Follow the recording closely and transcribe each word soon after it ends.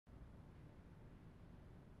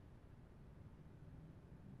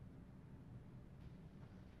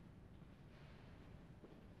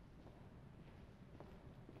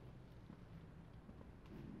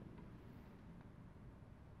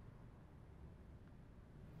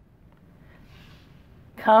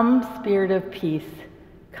Come, Spirit of peace,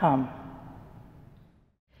 come.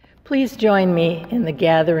 Please join me in the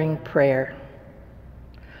gathering prayer.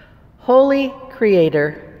 Holy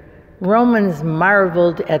Creator, Romans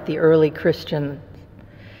marveled at the early Christians.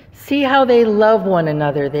 See how they love one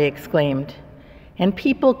another, they exclaimed. And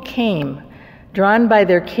people came, drawn by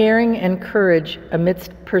their caring and courage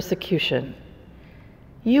amidst persecution.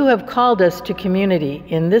 You have called us to community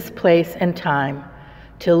in this place and time,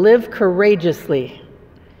 to live courageously.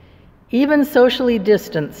 Even socially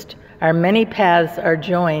distanced, our many paths are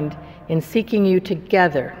joined in seeking you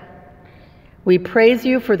together. We praise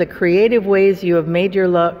you for the creative ways you have made your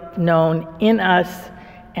love known in us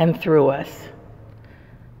and through us.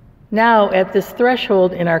 Now, at this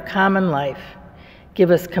threshold in our common life,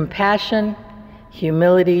 give us compassion,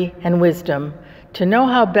 humility, and wisdom to know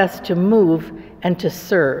how best to move and to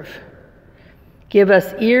serve. Give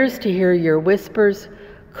us ears to hear your whispers,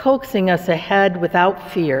 coaxing us ahead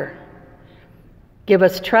without fear. Give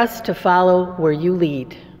us trust to follow where you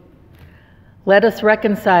lead. Let us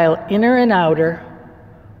reconcile inner and outer,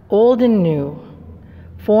 old and new,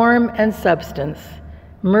 form and substance,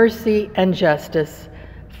 mercy and justice,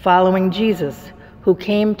 following Jesus, who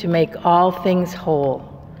came to make all things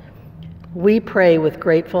whole. We pray with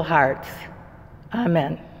grateful hearts.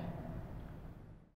 Amen.